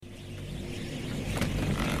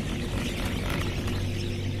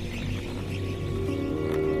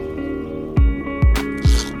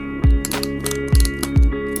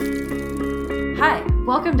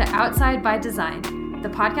Welcome to Outside by Design, the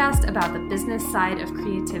podcast about the business side of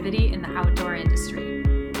creativity in the outdoor industry.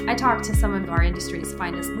 I talk to some of our industry's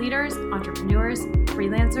finest leaders, entrepreneurs,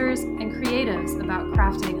 freelancers, and creatives about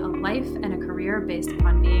crafting a life and a career based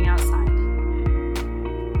upon being outside.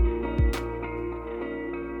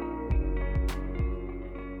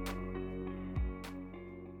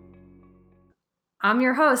 I'm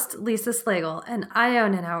your host, Lisa Slagle, and I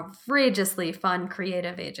own an outrageously fun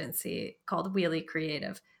creative agency called Wheelie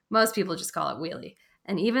Creative. Most people just call it Wheelie.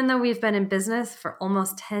 And even though we've been in business for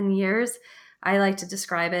almost 10 years, I like to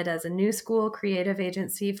describe it as a new school creative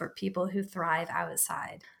agency for people who thrive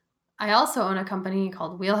outside. I also own a company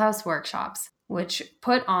called Wheelhouse Workshops, which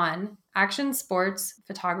put on action sports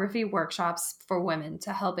photography workshops for women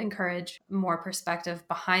to help encourage more perspective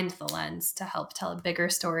behind the lens to help tell a bigger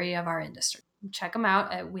story of our industry. Check them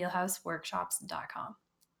out at wheelhouseworkshops.com.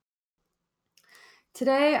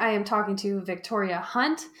 Today, I am talking to Victoria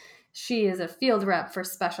Hunt. She is a field rep for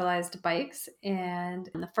Specialized Bikes, and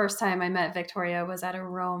the first time I met Victoria was at a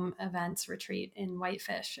Roam Events retreat in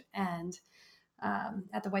Whitefish, and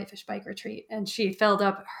at the Whitefish Bike Retreat, and she filled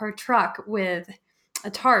up her truck with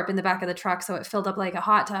a tarp in the back of the truck, so it filled up like a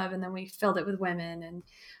hot tub, and then we filled it with women, and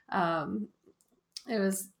it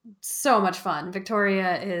was so much fun.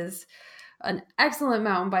 Victoria is an excellent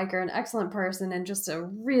mountain biker, an excellent person, and just a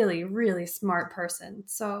really, really smart person.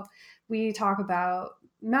 So we talk about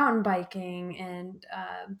mountain biking and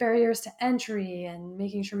barriers to entry and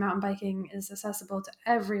making sure mountain biking is accessible to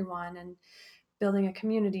everyone and building a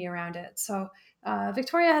community around it. So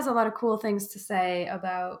Victoria has a lot of cool things to say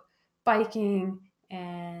about biking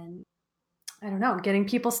and, I don't know, getting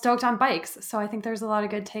people stoked on bikes. So I think there's a lot of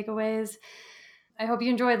good takeaways. I hope you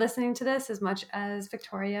enjoyed listening to this as much as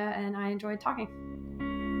Victoria and I enjoyed talking.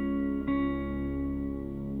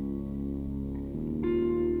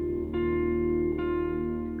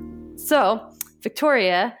 So,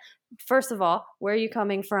 Victoria, first of all, where are you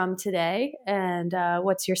coming from today, and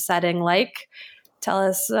what's your setting like? Tell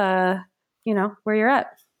us, where you're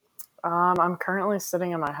at. I'm currently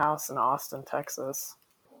sitting in my house in Austin, Texas.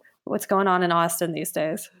 What's going on in Austin these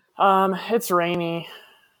days? It's rainy.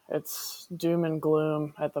 It's doom and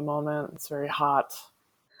gloom at the moment. It's very hot.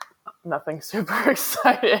 Nothing super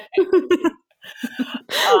exciting.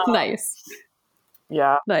 Nice.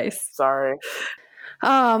 Yeah. Nice. Sorry.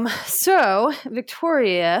 So,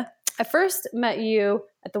 Victoria, I first met you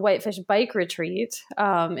at the Whitefish Bike Retreat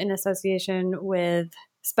in association with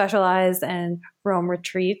Specialized and Roam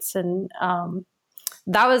Retreats, and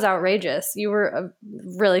that was outrageous. You were a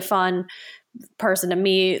really fun person to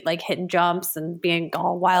meet, like hitting jumps and being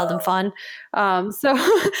all wild and fun. So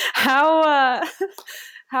how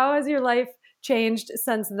has your life changed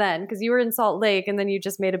since then? Because you were in Salt Lake and then you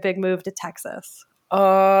just made a big move to Texas.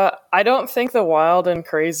 I don't think the wild and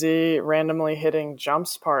crazy randomly hitting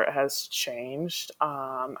jumps part has changed.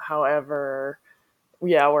 However,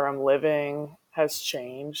 where I'm living has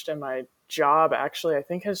changed, and my job actually I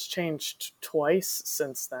think has changed twice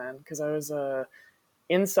since then, because I was a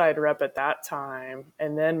inside rep at that time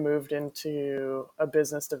and then moved into a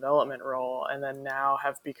business development role, and then now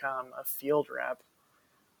have become a field rep.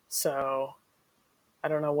 So I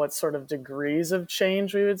don't know what sort of degrees of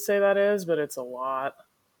change we would say that is, but it's a lot.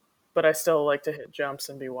 But I still like to hit jumps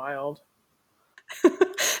and be wild.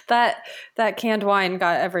 That canned wine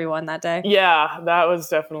got everyone that day. Yeah, that was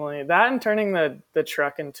definitely that, and turning the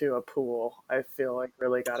truck into a pool, I feel like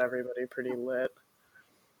really got everybody pretty lit.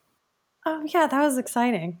 Oh yeah, that was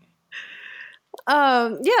exciting.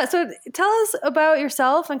 So tell us about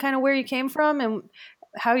yourself and kind of where you came from and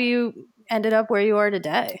how you ended up where you are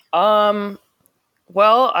today.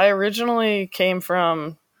 Well, I originally came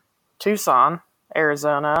from Tucson,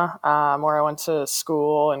 Arizona, where I went to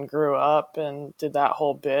school and grew up and did that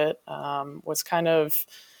whole bit. Was kind of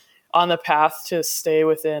on the path to stay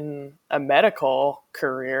within a medical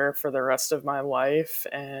career for the rest of my life,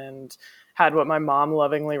 and had what my mom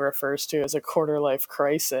lovingly refers to as a quarter-life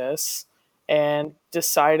crisis, and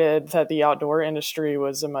decided that the outdoor industry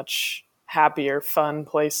was a much happier, fun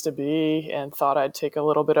place to be, and thought I'd take a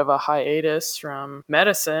little bit of a hiatus from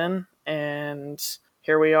medicine. And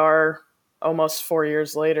here we are almost 4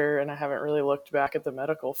 years later, and I haven't really looked back at the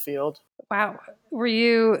medical field. Wow. Were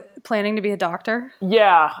you planning to be a doctor?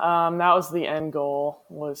 Yeah, that was the end goal,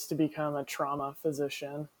 was to become a trauma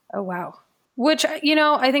physician. Oh, wow. Which,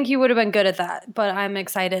 I think you would have been good at that, but I'm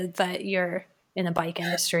excited that you're in the bike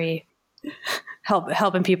industry,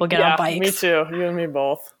 helping people get on bikes. Me too. You and me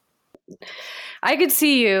both. I could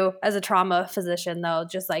see you as a trauma physician, though,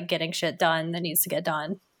 just like getting shit done that needs to get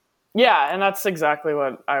done. Yeah, and that's exactly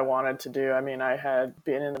what I wanted to do. I mean, I had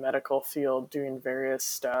been in the medical field doing various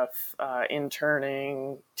stuff,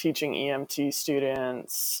 interning, teaching EMT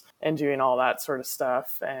students, and doing all that sort of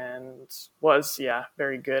stuff, and was, yeah,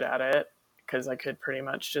 very good at it because I could pretty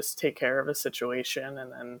much just take care of a situation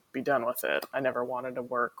and then be done with it. I never wanted to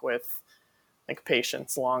work with like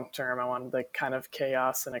patients long term. I wanted the kind of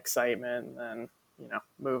chaos and excitement and then,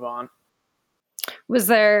 move on. Was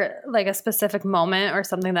there like a specific moment or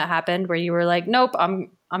something that happened where you were like, nope, I'm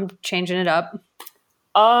changing it up?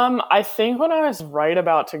 I think when I was right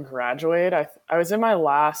about to graduate, I was in my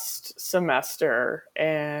last semester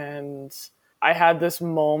and I had this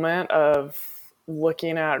moment of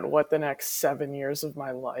looking at what the next 7 years of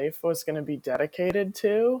my life was going to be dedicated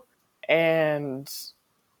to and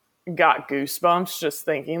got goosebumps just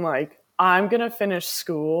thinking like, I'm going to finish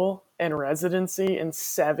school and residency in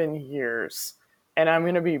 7 years and I'm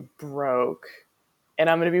going to be broke and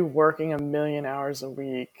I'm going to be working 1,000,000 hours a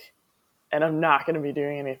week and I'm not going to be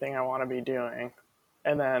doing anything I want to be doing.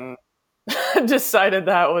 And then decided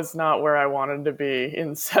that was not where I wanted to be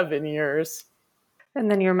in 7 years. And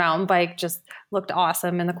then your mountain bike just looked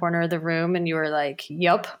awesome in the corner of the room and you were like,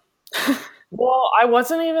 yup. Well, I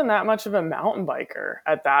wasn't even that much of a mountain biker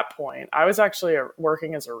at that point. I was actually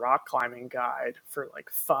working as a rock climbing guide for like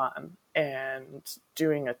fun and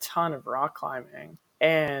doing a ton of rock climbing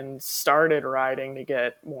and started riding to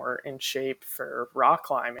get more in shape for rock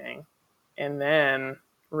climbing. And then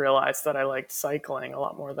realized that I liked cycling a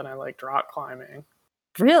lot more than I liked rock climbing.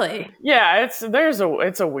 Really? Yeah, it's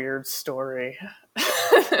a weird story.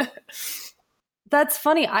 That's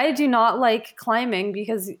funny. I do not like climbing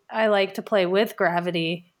because I like to play with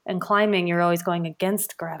gravity, and climbing, you're always going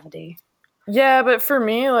against gravity. Yeah, but for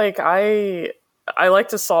me, like I like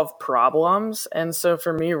to solve problems, and so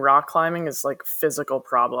for me, rock climbing is like physical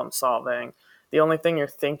problem solving. The only thing you're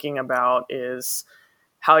thinking about is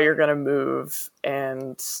how you're going to move,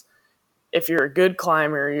 and if you're a good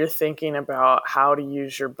climber, you're thinking about how to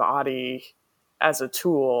use your body as a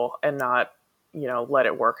tool and not, let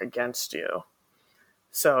it work against you.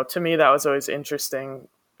 So to me, that was always interesting.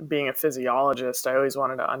 Being a physiologist, I always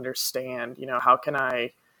wanted to understand, how can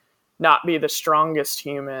I not be the strongest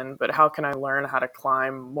human, but how can I learn how to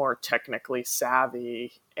climb more technically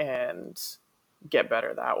savvy and get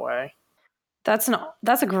better that way? That's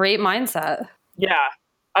a great mindset. Yeah.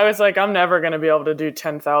 I was like, I'm never going to be able to do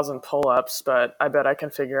 10,000 pull ups, but I bet I can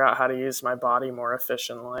figure out how to use my body more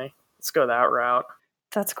efficiently. Let's go that route.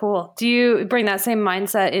 That's cool. Do you bring that same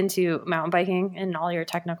mindset into mountain biking and all your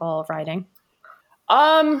technical riding?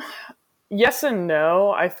 Um, yes and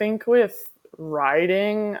no. I think with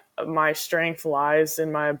riding, my strength lies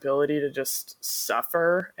in my ability to just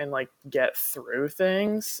suffer and like get through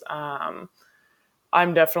things.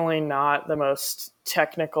 I'm definitely not the most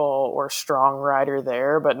technical or strong rider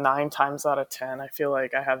there, but 9 times out of 10, I feel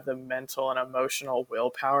like I have the mental and emotional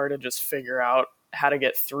willpower to just figure out how to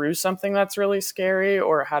get through something that's really scary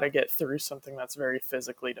or how to get through something that's very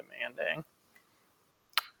physically demanding.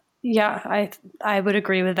 Yeah, I would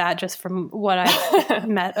agree with that just from what I've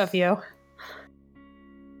met of you.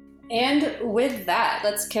 And with that,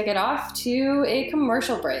 let's kick it off to a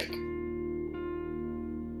commercial break.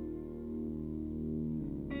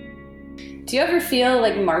 Do you ever feel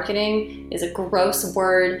like marketing is a gross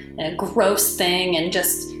word and a gross thing and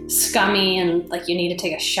just scummy and like you need to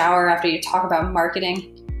take a shower after you talk about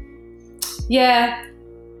marketing? Yeah,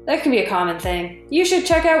 that can be a common thing. You should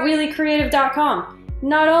check out WheelieCreative.com.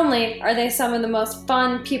 Not only are they some of the most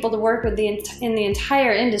fun people to work with in the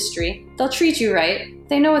entire industry, they'll treat you right,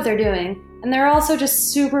 they know what they're doing, and they're also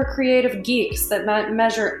just super creative geeks that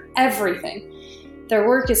measure everything. Their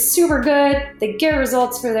work is super good, they get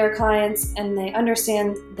results for their clients, and they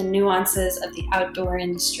understand the nuances of the outdoor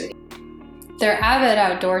industry. They're avid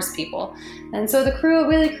outdoors people, and so the crew at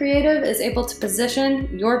Wheelie Creative is able to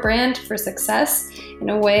position your brand for success in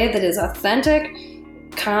a way that is authentic,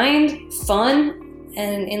 kind, fun,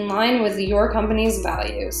 and in line with your company's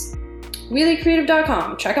values.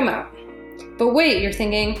 WheelieCreative.com, check them out. But wait, you're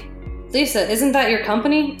thinking, Lisa, isn't that your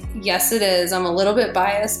company? Yes, it is. I'm a little bit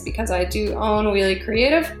biased because I do own Wheelie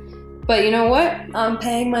Creative. But you know what? I'm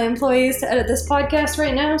paying my employees to edit this podcast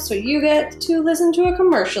right now, so you get to listen to a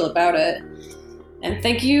commercial about it. And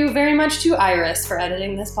thank you very much to Iris for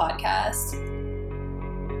editing this podcast.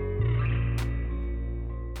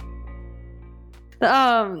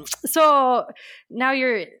 So now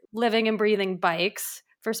you're living and breathing bikes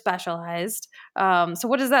for Specialized. So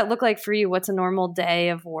what does that look like for you? What's a normal day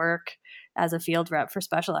of work as a field rep for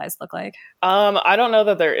Specialized look like? I don't know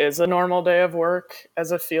that there is a normal day of work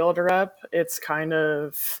as a field rep. It's kind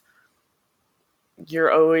of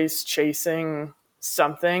you're always chasing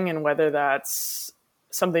something, and whether that's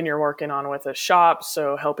something you're working on with a shop,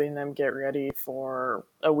 so helping them get ready for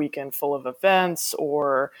a weekend full of events,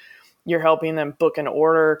 or you're helping them book an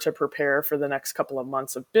order to prepare for the next couple of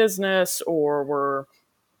months of business, or we're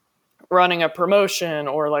running a promotion,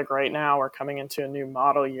 or like right now we're coming into a new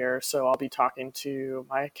model year. So I'll be talking to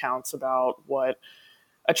my accounts about what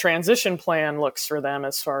a transition plan looks for them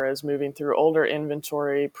as far as moving through older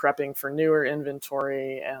inventory, prepping for newer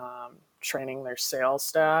inventory, training their sales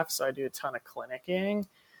staff. So I do a ton of clinicking.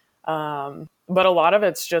 But a lot of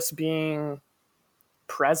it's just being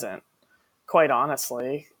present, quite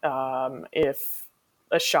honestly. If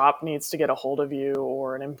a shop needs to get a hold of you,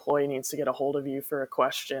 or an employee needs to get a hold of you for a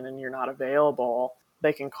question and you're not available,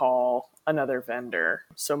 they can call another vendor.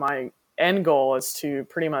 So my end goal is to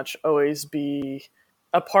pretty much always be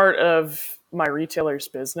a part of my retailer's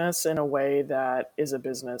business in a way that is a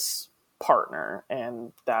business partner.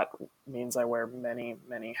 And that means I wear many,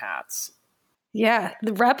 many hats. Yeah,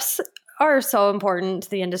 the reps are so important to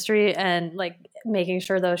the industry, and like making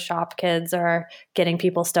sure those shop kids are getting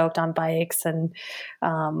people stoked on bikes. And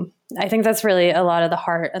I think that's really a lot of the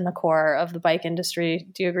heart and the core of the bike industry.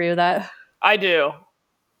 Do you agree with that? I do.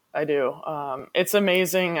 It's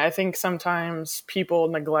amazing. I think sometimes people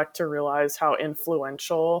neglect to realize how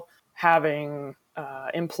influential having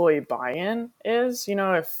employee buy-in is. You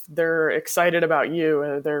know, if they're excited about you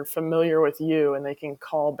and they're familiar with you and they can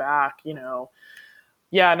call back, you know,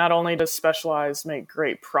 yeah, not only does Specialized make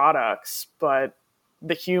great products, but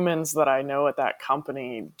the humans that I know at that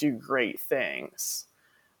company do great things.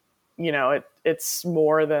 You know, it's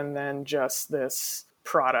more than just this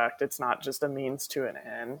product. It's not just a means to an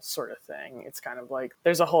end sort of thing. It's kind of like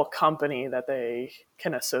there's a whole company that they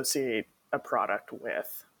can associate a product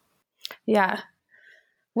with. Yeah.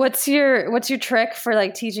 What's your trick for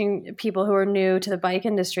like teaching people who are new to the bike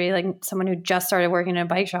industry, like someone who just started working in a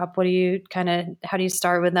bike shop? How do you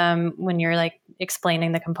start with them when you're like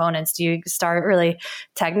explaining the components? Do you start really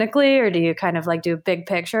technically, or do you kind of like do a big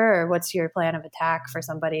picture, or what's your plan of attack for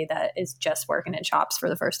somebody that is just working in shops for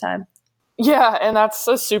the first time? Yeah, and that's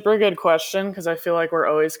a super good question, because I feel like we're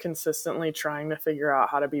always consistently trying to figure out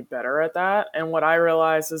how to be better at that. And what I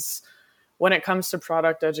realize is when it comes to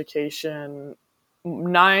product education,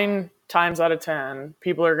 9 times out of 10,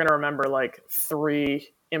 people are going to remember like 3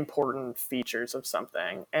 important features of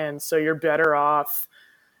something. And so you're better off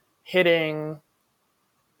hitting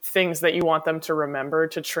things that you want them to remember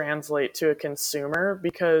to translate to a consumer,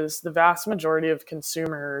 because the vast majority of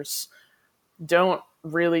consumers don't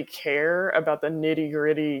really care about the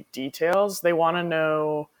nitty-gritty details. They want to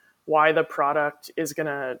know why the product is going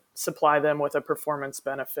to supply them with a performance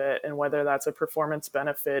benefit, and whether that's a performance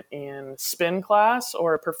benefit in spin class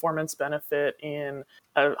or a performance benefit in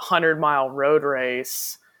a 100-mile road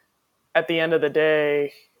race. At the end of the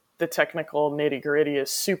day, the technical nitty-gritty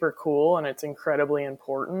is super cool and it's incredibly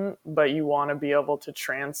important, but you want to be able to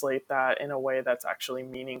translate that in a way that's actually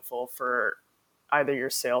meaningful for either your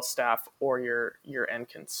sales staff or your end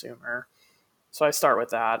consumer. So I start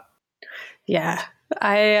with that. Yeah.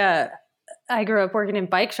 I grew up working in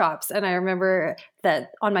bike shops, and I remember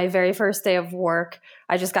that on my very first day of work,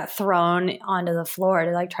 I just got thrown onto the floor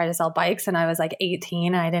to like try to sell bikes, and I was like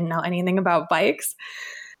 18 and I didn't know anything about bikes.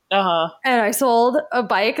 And I sold a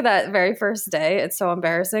bike that very first day. It's so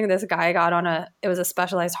embarrassing. This guy got on it was a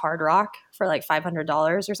Specialized Hard Rock for like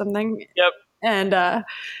 $500 or something. Yep. And I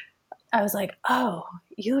was like, "Oh,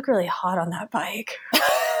 you look really hot on that bike."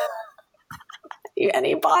 And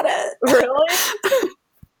he bought it. Really?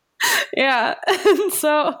 Yeah. And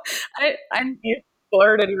so you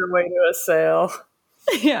flirted your way to a sale.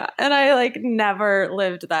 Yeah. And I like never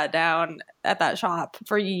lived that down at that shop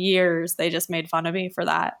for years. They just made fun of me for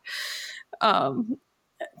that. But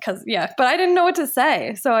I didn't know what to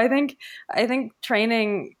say. So I think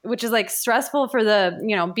training, which is like stressful for the,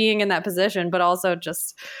 you know, being in that position, but also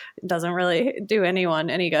just doesn't really do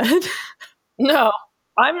anyone any good. No.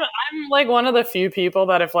 I'm like one of the few people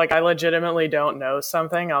that if like I legitimately don't know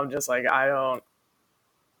something, I'm just like, I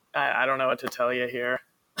don't know what to tell you here.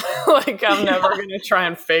 Like I'm never going to try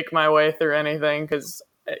and fake my way through anything, because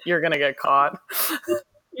you're going to get caught.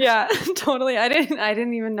 Yeah, totally. I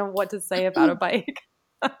didn't even know what to say about a bike.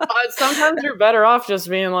 Sometimes you're better off just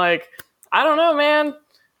being like, I don't know, man,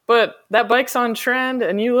 but that bike's on trend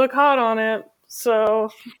and you look hot on it. So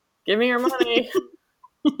give me your money.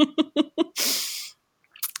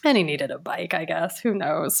 And he needed a bike, I guess. Who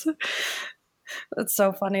knows? That's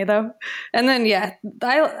so funny though. And then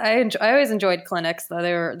I always enjoyed clinics though.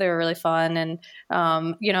 They were really fun, and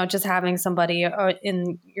you know, just having somebody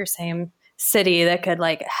in your same city that could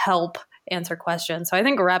like help answer questions. So I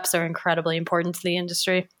think reps are incredibly important to the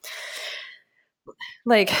industry.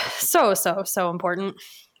 Like so important.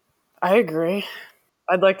 I agree.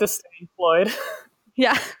 I'd like to stay employed.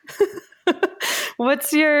 Yeah.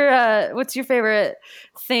 What's your favorite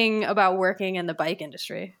thing about working in the bike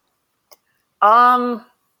industry?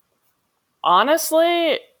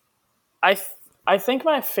 Honestly, I think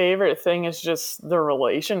my favorite thing is just the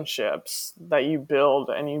relationships that you build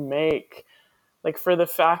and you make. Like, for the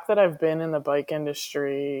fact that I've been in the bike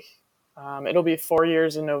industry, it'll be 4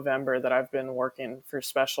 years in November that I've been working for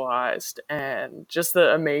Specialized, and just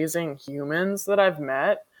the amazing humans that I've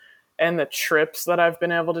met and the trips that I've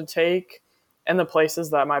been able to take and the places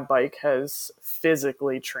that my bike has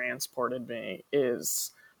physically transported me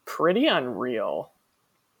is pretty unreal.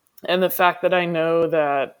 And the fact that I know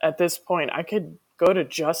that at this point I could go to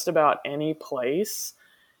just about any place,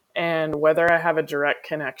 and whether I have a direct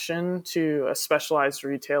connection to a Specialized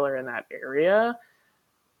retailer in that area,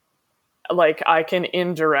 like I can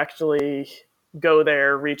indirectly go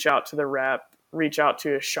there, reach out to the rep, reach out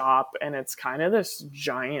to a shop, and it's kind of this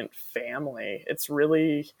giant family.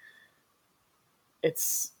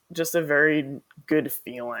 It's just a very good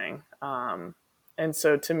feeling. And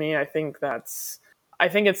so to me, I think it's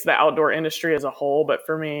the outdoor industry as a whole, but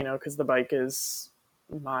for me, because the bike is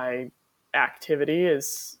my activity,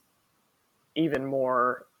 is even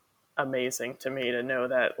more amazing to me to know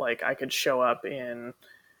that like I could show up in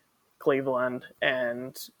Cleveland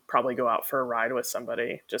and probably go out for a ride with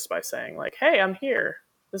somebody just by saying like, "Hey, I'm here.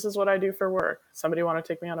 This is what I do for work. Somebody want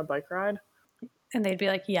to take me on a bike ride?" And they'd be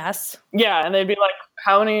like, "Yes." Yeah, and they'd be like,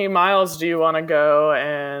 "How many miles do you want to go?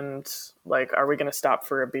 And like, are we going to stop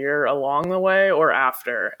for a beer along the way or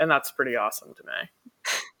after?" And that's pretty awesome to me.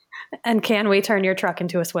 And can we turn your truck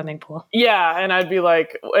into a swimming pool? Yeah, and I'd be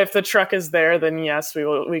like, if the truck is there, then yes,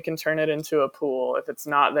 we can turn it into a pool. If it's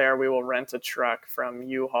not there, we will rent a truck from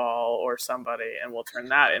U-Haul or somebody, and we'll turn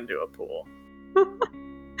that into a pool.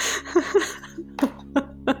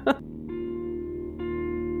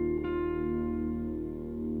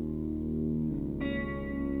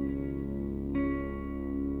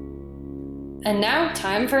 And now,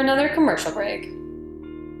 time for another commercial break.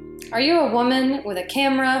 Are you a woman with a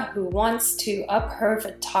camera who wants to up her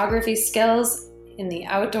photography skills in the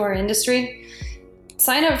outdoor industry?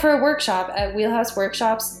 Sign up for a workshop at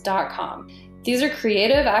wheelhouseworkshops.com. These are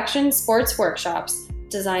creative action sports workshops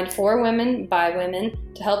designed for women by women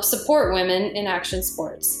to help support women in action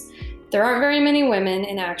sports. There aren't very many women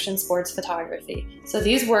in action sports photography, so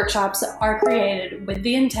these workshops are created with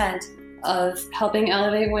the intent of helping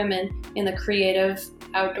elevate women in the creative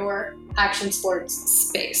outdoor action sports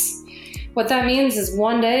space. What that means is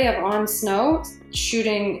one day of on snow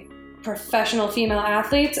shooting professional female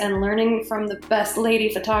athletes and learning from the best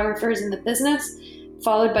lady photographers in the business,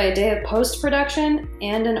 followed by a day of post-production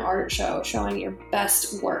and an art show showing your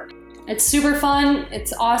best work. It's super fun.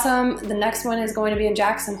 It's awesome. The next one is going to be in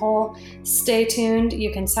Jackson Hole. Stay tuned.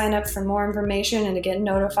 You can sign up for more information and to get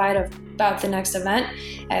notified about the next event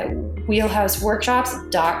at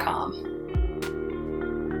wheelhouseworkshops.com.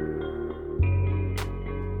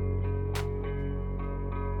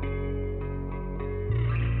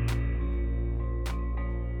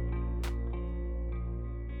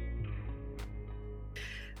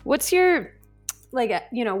 What's your,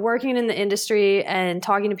 working in the industry and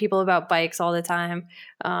talking to people about bikes all the time,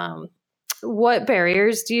 what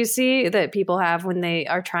barriers do you see that people have when they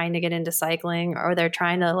are trying to get into cycling, or they're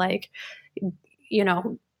trying to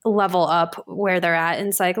level up where they're at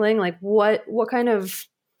in cycling? Like what kind of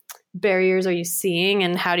barriers are you seeing,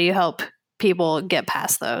 and how do you help people get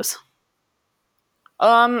past those?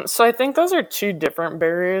 So I think those are two different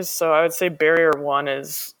barriers. So I would say barrier one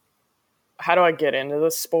is, how do I get into the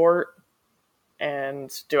sport?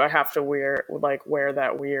 And do I have to wear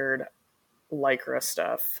that weird Lycra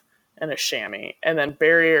stuff and a chamois? And then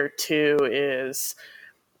barrier two is,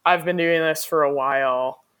 I've been doing this for a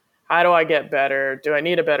while. How do I get better? Do I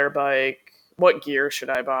need a better bike? What gear should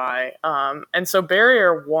I buy? And so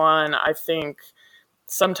barrier one, I think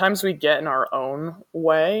sometimes we get in our own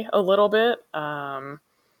way a little bit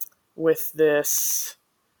with this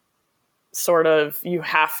sort of, you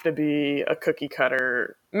have to be a cookie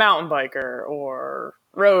cutter mountain biker or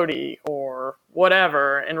roadie or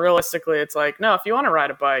whatever. And realistically, it's like, no, if you want to ride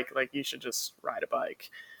a bike, like you should just ride a bike.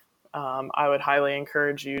 I would highly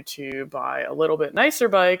encourage you to buy a little bit nicer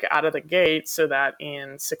bike out of the gate so that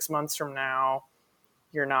in 6 months from now,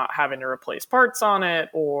 you're not having to replace parts on it,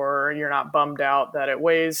 or you're not bummed out that it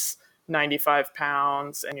weighs 95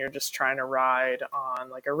 pounds and you're just trying to ride on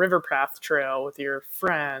like a river path trail with your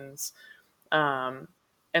friends. And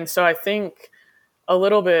so I think a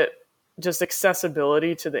little bit just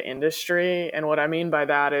accessibility to the industry. And what I mean by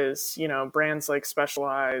that is, brands like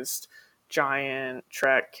Specialized, Giant,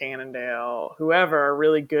 Trek, Cannondale, whoever are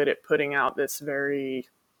really good at putting out this very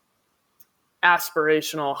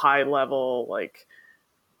aspirational, high level, like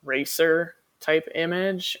racer type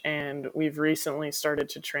image. And we've recently started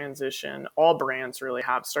to transition, all brands really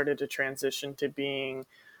have started to transition to being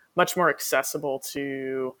much more accessible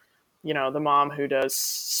to, the mom who does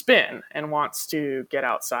spin and wants to get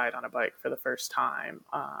outside on a bike for the first time.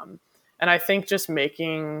 And I think just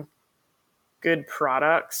making good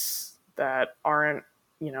products that aren't,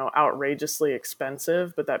 outrageously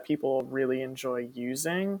expensive, but that people really enjoy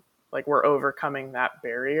using, like we're overcoming that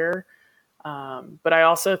barrier. But I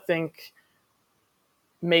also think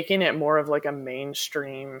making it more of like a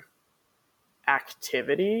mainstream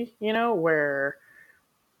activity, where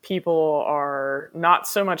people are not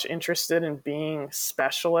so much interested in being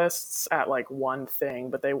specialists at like one thing,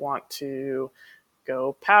 but they want to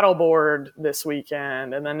go paddleboard this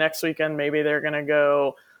weekend. And then next weekend, maybe they're going to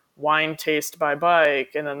go wine taste by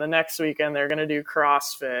bike. And then the next weekend, they're going to do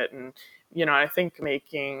CrossFit. And, I think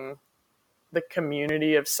making the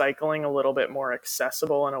community of cycling a little bit more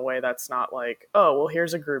accessible in a way that's not like, oh, well,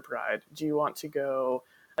 here's a group ride. Do you want to go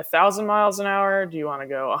 1,000 miles an hour? Do you want to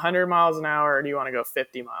go 100 miles an hour? Or do you want to go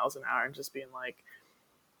 50 miles an hour? And just being like,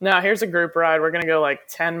 no, here's a group ride. We're going to go like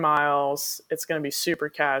 10 miles. It's going to be super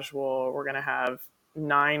casual. We're going to have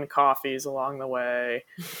 9 coffees along the way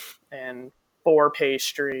and 4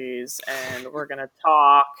 pastries. And we're going to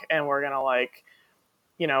talk and we're going to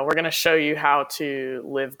we're going to show you how to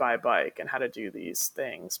live by bike and how to do these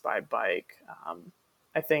things by bike.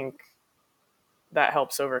 I think that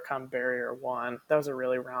helps overcome barrier 1. That was a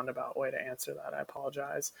really roundabout way to answer that. I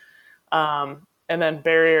apologize. And then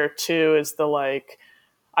barrier 2 is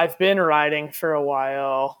I've been riding for a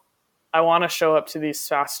while. I want to show up to these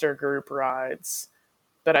faster group rides,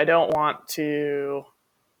 but I don't want to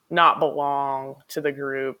not belong to the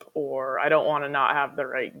group, or I don't want to not have the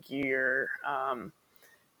right gear.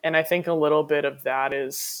 And I think a little bit of that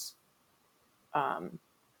is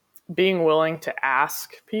being willing to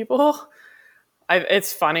ask people.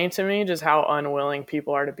 It's funny to me just how unwilling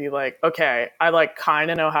people are to be like, okay, I kind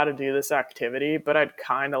of know how to do this activity, but I'd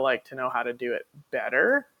kind of like to know how to do it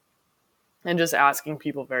better. And just asking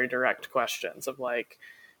people very direct questions of I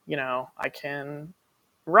can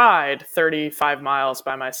ride 35 miles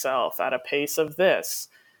by myself at a pace of this.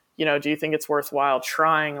 Do you think it's worthwhile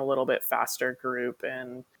trying a little bit faster group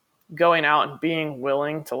and going out and being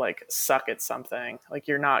willing to suck at something?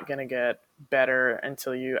 You're not going to get better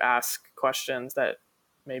until you ask questions that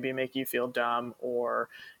maybe make you feel dumb, or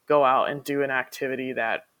go out and do an activity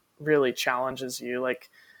that really challenges you.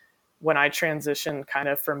 When I transitioned kind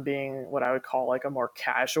of from being what I would call a more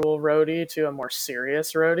casual roadie to a more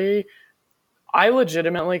serious roadie, I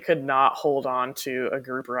legitimately could not hold on to a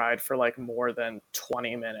group ride for more than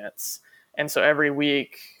 20 minutes. And so every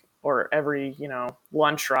week or every,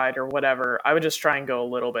 lunch ride or whatever, I would just try and go a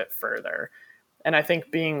little bit further. And I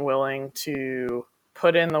think being willing to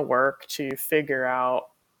put in the work to figure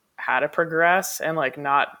out how to progress and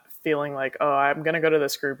not feeling oh, I'm going to go to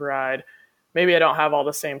this group ride. Maybe I don't have all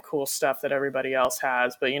the same cool stuff that everybody else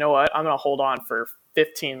has, but you know what? I'm going to hold on for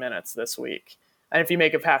 15 minutes this week. And if you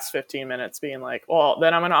make it past 15 minutes, being well,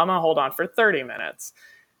 then I'm gonna hold on for 30 minutes.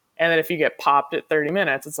 And then if you get popped at 30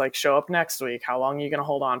 minutes, it's show up next week. How long are you going to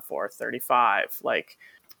hold on for? 35.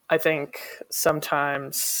 I think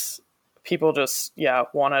sometimes people just,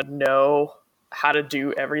 want to know how to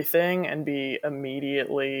do everything and be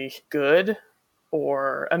immediately good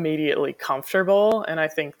or immediately comfortable. And I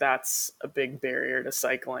think that's a big barrier to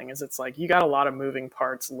cycling, is it's you got a lot of moving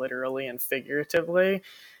parts, literally and figuratively,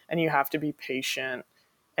 and you have to be patient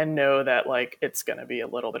and know that it's going to be a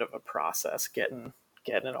little bit of a process getting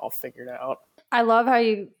it all figured out. I love how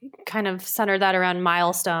you kind of center that around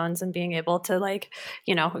milestones and being able to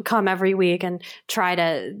come every week and try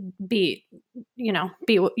to beat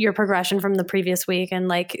your progression from the previous week. And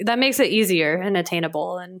that makes it easier and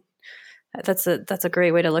attainable. And that's a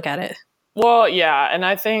great way to look at it. Well, yeah. And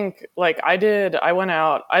I think I went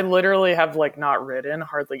out, I literally have not ridden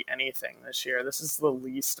hardly anything this year. This is the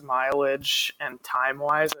least mileage and time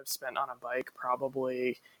wise I've spent on a bike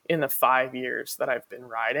probably in the 5 years that I've been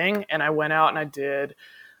riding. And I went out and I did,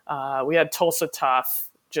 we had Tulsa Tough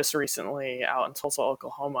just recently out in Tulsa,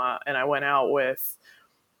 Oklahoma. And I went out with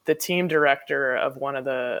the team director of one of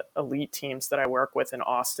the elite teams that I work with in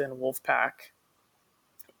Austin, Wolfpack.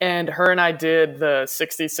 And her and I did the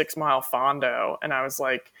 66 mile Fondo. And I was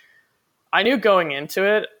I knew going into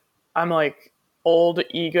it, I'm old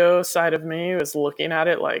ego side of me was looking at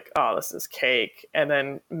it like, oh, this is cake. And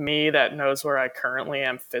then me that knows where I currently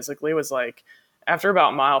am physically was like, after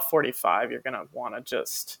about mile 45, you're going to want to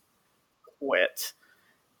just quit.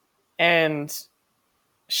 And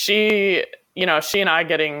she, she and I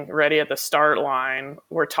getting ready at the start line,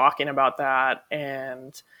 we're talking about that.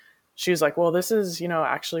 And she was like, well, this is,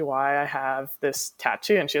 actually why I have this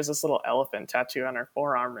tattoo. And she has this little elephant tattoo on her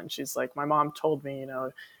forearm. And she's like, my mom told me,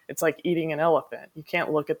 it's like eating an elephant. You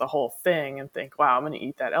can't look at the whole thing and think, wow, I'm going to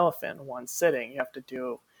eat that elephant in one sitting. You have to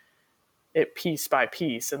do it piece by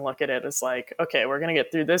piece and look at it as like, okay, we're going to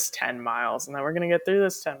get through this 10 miles and then we're going to get through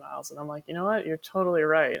this 10 miles. And I'm like, you know what? You're totally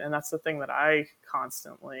right. And that's the thing that I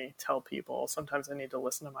constantly tell people. Sometimes I need to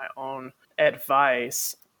listen to my own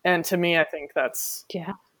advice. And to me, I think that's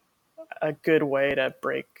a good way to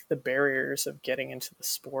break the barriers of getting into the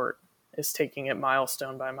sport, is taking it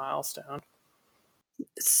milestone by milestone.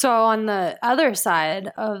 So on the other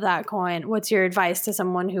side of that coin, what's your advice to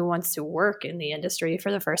someone who wants to work in the industry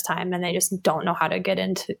for the first time and they just don't know how to get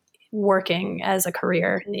into working as a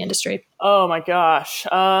career in the industry? Oh my gosh.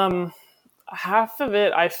 Half of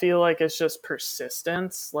it I feel like is just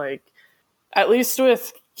persistence. Like, at least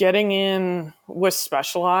with getting in with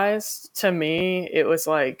Specialized, to me, it was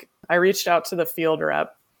like I reached out to the field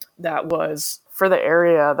rep that was for the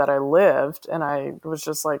area that I lived. And I was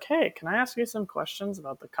just like, hey, can I ask you some questions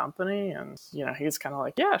about the company? And, he's kind of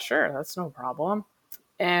like, yeah, sure. That's no problem.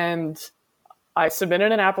 And I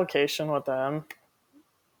submitted an application with them.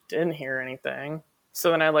 Didn't hear anything.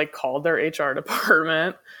 So then I called their HR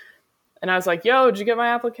department and I was like, yo, did you get my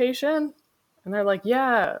application? And they're like,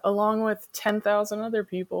 yeah, along with 10,000 other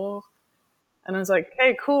people. And I was like,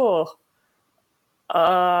 hey, cool.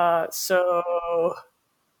 So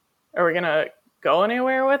are we going to go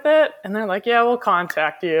anywhere with it? And they're like, yeah, we'll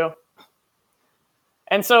contact you.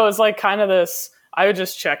 And so it was like kind of this, I would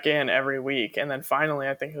just check in every week. And then finally,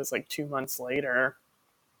 I think it was like 2 months later,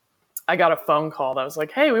 I got a phone call that was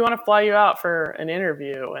like, hey, we want to fly you out for an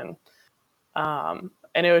interview.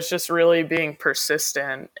 And it was just really being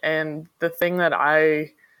persistent. And the thing that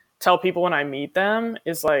I tell people when I meet them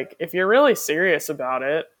is like, if you're really serious about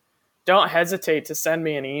it, don't hesitate to send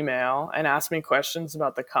me an email and ask me questions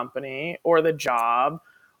about the company or the job,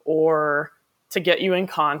 or to get you in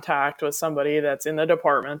contact with somebody that's in the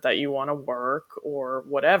department that you want to work or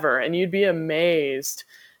whatever. And you'd be amazed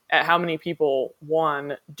at how many people,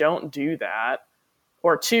 one, don't do that,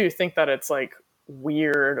 or two, think that it's like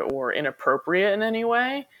weird or inappropriate in any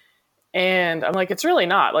way. And I'm like, it's really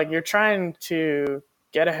not. Like, you're trying to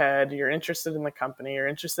get ahead, you're interested in the company, you're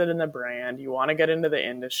interested in the brand, you want to get into the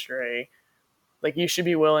industry. Like, you should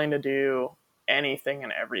be willing to do anything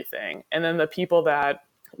and everything. And then the people that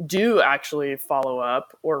do actually follow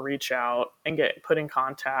up or reach out and get put in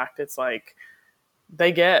contact, it's like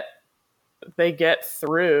they get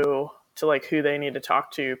through to like who they need to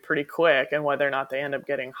talk to pretty quick, and whether or not they end up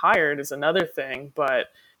getting hired is another thing. But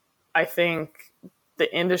I think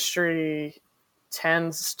the industry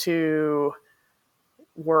tends to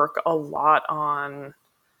work a lot on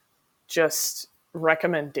just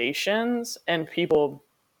recommendations and people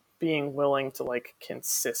being willing to like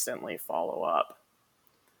consistently follow up.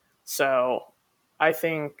 So I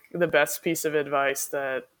think the best piece of advice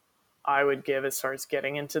that I would give as far as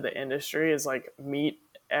getting into the industry is like, meet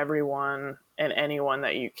everyone and anyone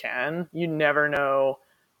that you can. You never know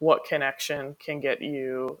what connection can get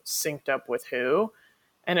you synced up with who.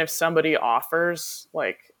 And if somebody offers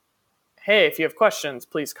like, hey, if you have questions,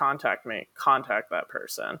 please contact me, contact that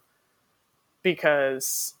person,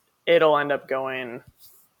 because it'll end up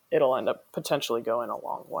potentially going a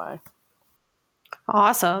long way.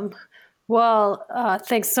 Awesome. Well,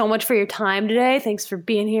 thanks so much for your time today. Thanks for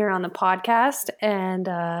being here on the podcast, and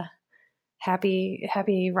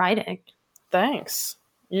happy riding. Thanks.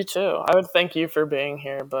 You too. I would thank you for being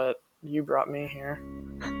here, but you brought me here.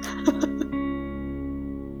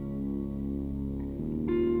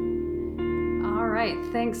 All right.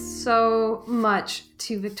 Thanks so much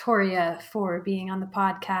to Victoria for being on the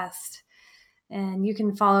podcast. And you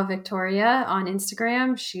can follow Victoria on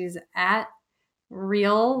Instagram. She's at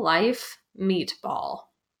Real Life Meatball.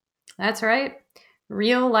 That's right.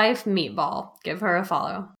 Real Life Meatball. Give her a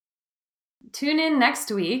follow. Tune in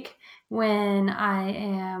next week when I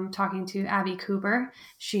am talking to Abby Cooper.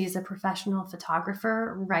 She's a professional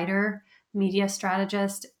photographer, writer, media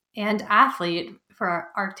strategist, and athlete for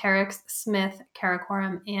Arc'teryx, Smith,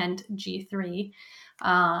 Karakoram, and G3.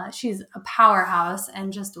 She's a powerhouse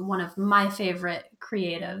and just one of my favorite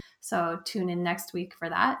creatives. So tune in next week for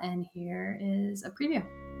that. And here is a preview.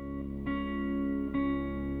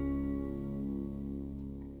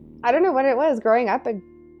 I don't know what it was. Growing up,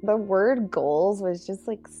 the word goals was just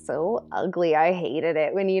like so ugly. I hated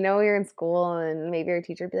it. When you're in school and maybe your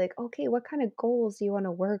teacher would be like, okay, what kind of goals do you want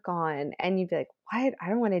to work on? And you'd be like, what? I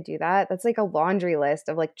don't want to do that. That's like a laundry list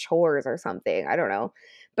of like chores or something. I don't know.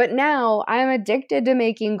 But now I'm addicted to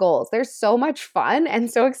making goals. They're so much fun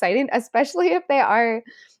and so exciting, especially if they are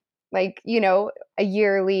like, a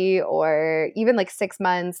yearly or even like 6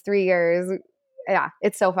 months, 3 years. Yeah,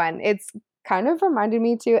 it's so fun. It's kind of reminded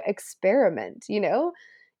me to experiment.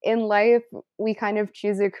 In life, we kind of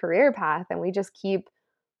choose a career path and we just keep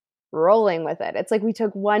rolling with it. It's like we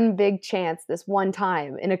took one big chance this one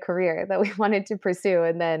time in a career that we wanted to pursue,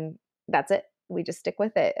 and then that's it. We just stick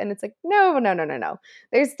with it. And it's like, no, no, no, no, no.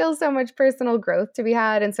 There's still so much personal growth to be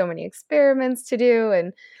had and so many experiments to do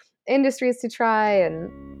and industries to try. And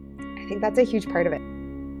I think that's a huge part of it.